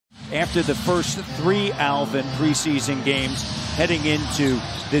after the first 3 Alvin preseason games heading into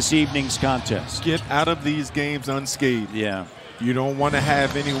this evening's contest. Get out of these games unscathed. Yeah. You don't want to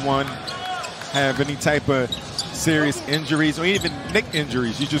have anyone have any type of serious injuries or even neck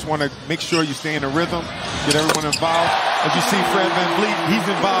injuries. You just want to make sure you stay in a rhythm, get everyone involved. As you see Fred VanVleet, he's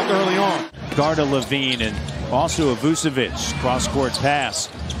involved early on. Garda Levine and also a Vucevic cross-court pass.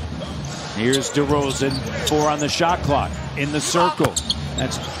 Here's DeRozan, 4 on the shot clock, in the circle.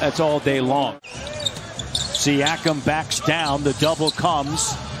 That's all day long. Siakam backs down, the double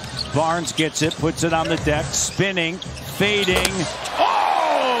comes. Barnes gets it, puts it on the deck, spinning, fading.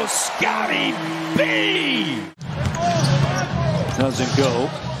 Oh, Scotty B! Doesn't go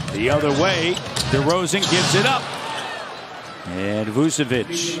the other way. DeRozan gives it up. And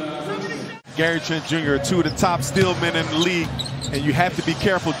Vucevic. Gary Trent Jr., 2 of the top steal men in the league, and you have to be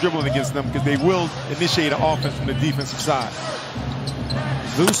careful dribbling against them because they will initiate an offense from the defensive side.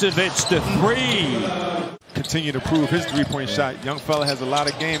 Vucevic to 3. Continue to prove his three-point shot. Young fella has a lot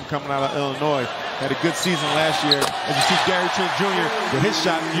of game coming out of Illinois. Had a good season last year. As you see Gary Trent Jr. with his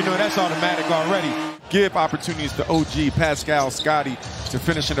shot, you know that's automatic already. Give opportunities to OG, Pascal, Scotty to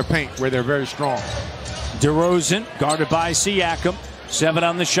finish in the paint where they're very strong. DeRozan guarded by Siakam. 7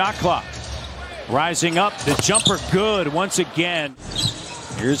 on the shot clock. Rising up, the jumper good once again.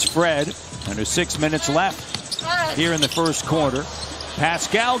 Here's Fred. Under 6 minutes left here in the first quarter.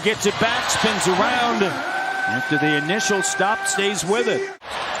 Pascal gets it back, spins around. After the initial stop, stays with it.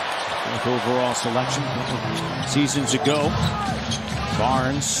 Fourth overall selection seasons ago.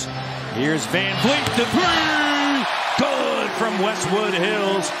 Barnes. Here's VanVleet, the 3. Good from Westwood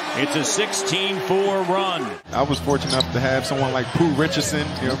Hills. It's a 16-4 run. I was fortunate enough to have someone like Pooh Richardson.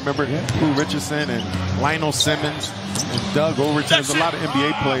 You know, remember Pooh Richardson and Lionel Simmons and Doug Overton. There's a lot of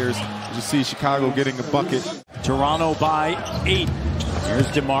NBA players. You see Chicago getting a bucket. Toronto by 8.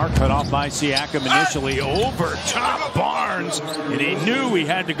 Here's DeMar, cut off by Siakam initially. Over top Barnes, and he knew he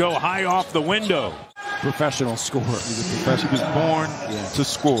had to go high off the window. Professional scorer. He's a professional. He was born to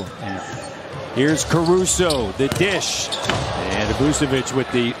score. Yeah. Here's Caruso, the dish. And Vucevic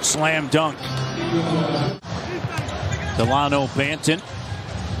with the slam dunk. Delano Banton.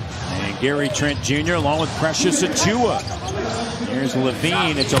 And Gary Trent Jr. along with Precious Achiuwa. Here's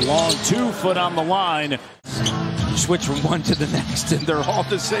Levine. It's a long 2-foot on the line. You switch from one to the next, and they're all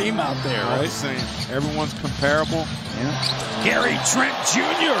the same out there, right? All the same. Everyone's comparable. Yeah. Gary Trent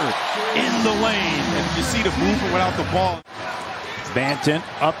Jr. in the lane. And you see the movement without the ball. Banton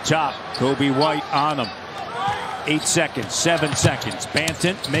up top. Kobe White on him. 8 seconds, 7 seconds.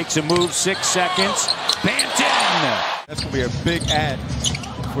 Banton makes a move, 6 seconds. Banton! That's going to be a big ad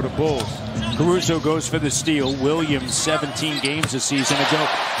for the Bulls. Caruso goes for the steal. Williams, 17 games a season ago.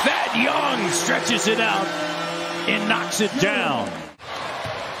 Thad Young stretches it out and knocks it down.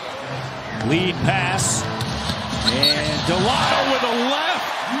 Lead pass. And Delano with a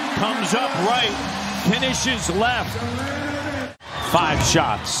left. Comes up right. Finishes left. 5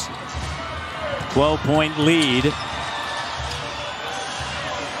 shots. 12-point lead.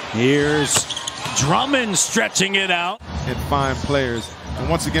 Here's Drummond stretching it out. And fine players. And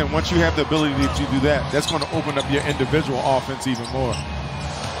once again, once you have the ability to do that, that's going to open up your individual offense even more.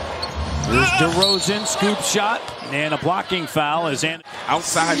 Here's DeRozan, scoop shot, and a blocking foul as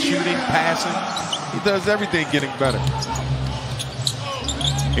outside shooting, passing. He does everything getting better.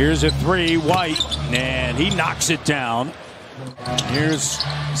 Here's a 3, White, and he knocks it down. Here's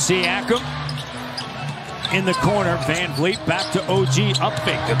Siakam in the corner. VanVleet back to OG, up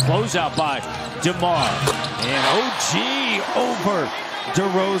fake. The closeout by DeMar. And OG over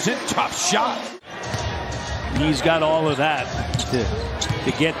DeRozan, tough shot. He's got all of that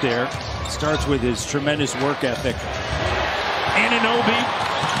to get there. Starts with his tremendous work ethic. Anunoby,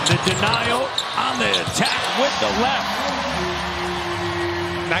 the denial on the attack with the left.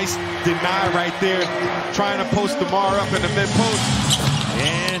 Nice deny right there, trying to post DeMar up in the mid-post.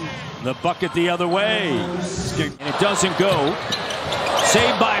 And the bucket the other way. And it doesn't go.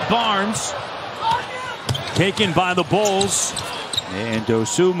 Saved by Barnes. Taken by the Bulls. And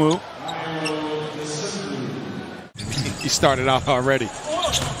Dosunmu. He started out already.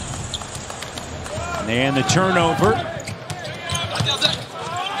 And the turnover.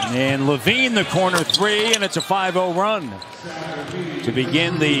 And Levine, the corner 3, and it's a 5-0 run to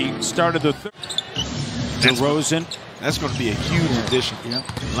begin the start of the third. DeRozan. That's going to be a huge addition. Yeah.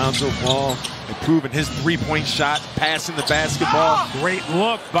 Lonzo Ball improving his three-point shot, passing the basketball. Great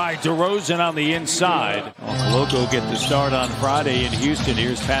look by DeRozan on the inside. Loco get the start on Friday in Houston.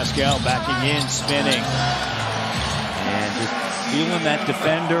 Here's Pascal backing in, spinning. And just feeling that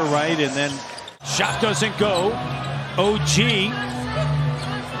defender right, and then shot doesn't go. OG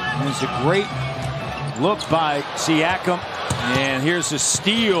There's a great look by Siakam. And here's a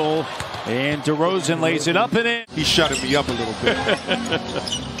steal. And DeRozan lays it up and in. He's shutting me up a little bit.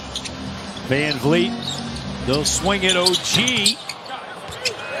 Van Vliet. They'll swing it OG.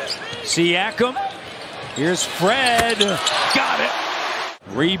 Siakam. Here's Fred. Got it.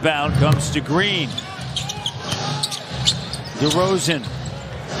 Rebound comes to Green. DeRozan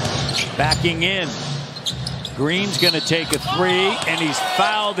backing in. Green's going to take a three, and he's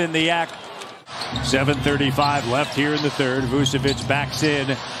fouled in the act. 7:35 left here in the third. Vucevic backs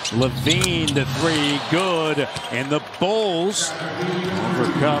in. Levine, the three, good. And the Bulls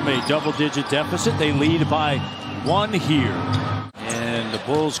overcome a double-digit deficit. They lead by 1 here. And the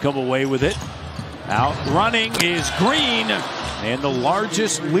Bulls come away with it. Out running is Green. And the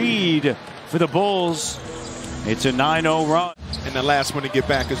largest lead for the Bulls. It's a 9-0 run. And the last one to get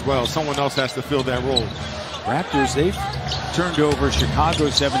back as well. Someone else has to fill that role. Raptors, they've turned over Chicago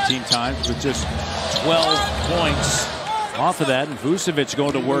 17 times with just 12 points off of that. And Vucevic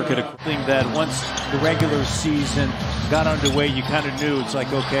going to work at a thing that once the regular season got underway, you kind of knew it's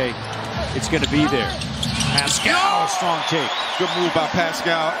like, okay, it's going to be there. Pascal, strong take. Good move by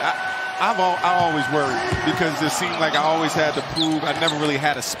Pascal. I always worried because it seemed like I always had to prove I never really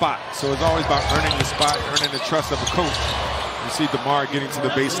had a spot. So it's always about earning the spot, earning the trust of a coach. You see DeMar getting to the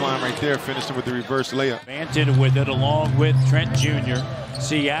baseline right there, finishing with the reverse layup. Banton with it along with Trent Jr.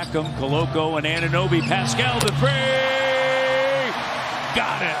 Siakam, Koloko, and Anunoby. Pascal, the three!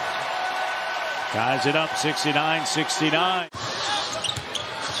 Got it! Ties it up, 69-69.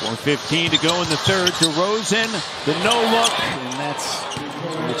 4:15 to go in the third. DeRozan, the no-look. And that's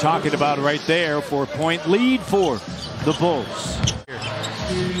what we're talking about right there. 4-point lead for the Bulls.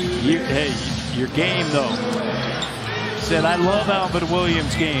 Hey, your game, though. Said, I love Alvin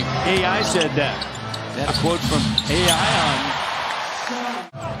Williams' game. AI said that. That a quote from AI on.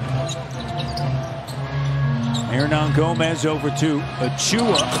 Hernan Gomez over to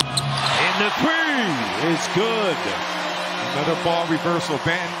Achua. And the three is good. Another ball reversal.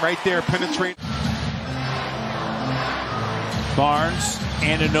 Banton right there, penetrate. Barnes,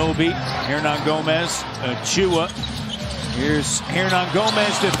 Anunoby, Hernan Gomez, Achua. Here's Hernan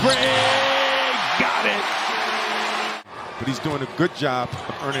Gomez, the three. Got it. But he's doing a good job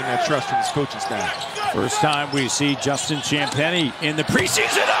of earning that trust from his coaching staff. First time we see Justin Champagnie in the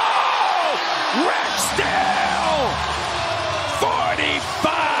preseason. Oh! Rexdale!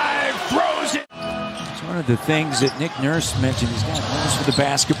 45 throws it. It's one of the things that Nick Nurse mentioned. He's got a nose for the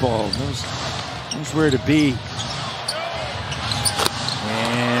basketball. Knows where to be.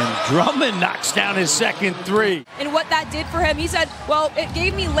 And Drummond knocks down his second three. And what that did for him, he said, well, it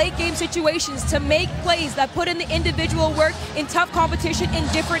gave me late game situations to make plays that put in the individual work in tough competition in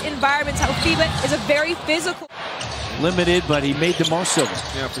different environments. How FIBA is a very physical. Limited, but he made the most of it.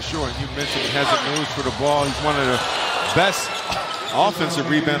 Yeah, for sure. And you mentioned he has a nose for the ball. He's one of the best offensive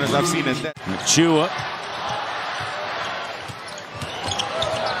rebounders I've seen at that. Achua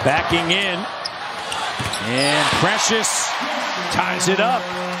backing in. And Precious ties it up.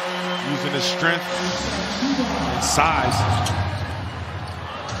 Using his strength and size.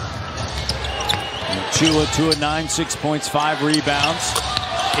 Achua 2 of 9, 6 points, 5 rebounds.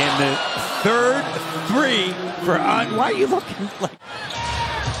 In the third three for why are you looking like?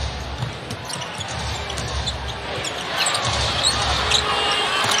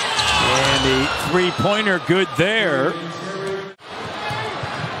 And the three-pointer good there.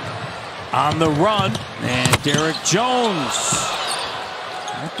 On the run, and Derek Jones.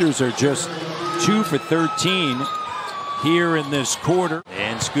 Raptors are just 2 for 13 here in this quarter.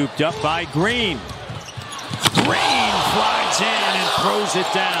 And scooped up by Green. Green flies in and throws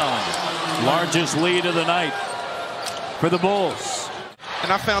it down. Largest lead of the night for the Bulls.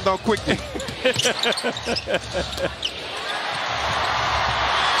 And I found out quickly.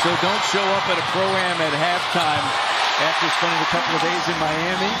 So don't show up at a pro-am at halftime after spending a couple of days in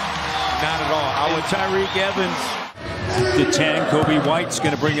Miami. Not at all. I would Tyreek Evans. To 10, Kobe White's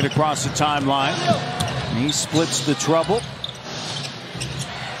going to bring it across the timeline. He splits the trouble.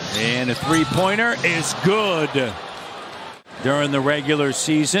 And a three-pointer is good during the regular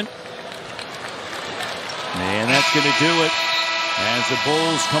season. And that's going to do it as the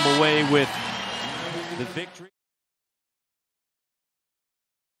Bulls come away with the victory.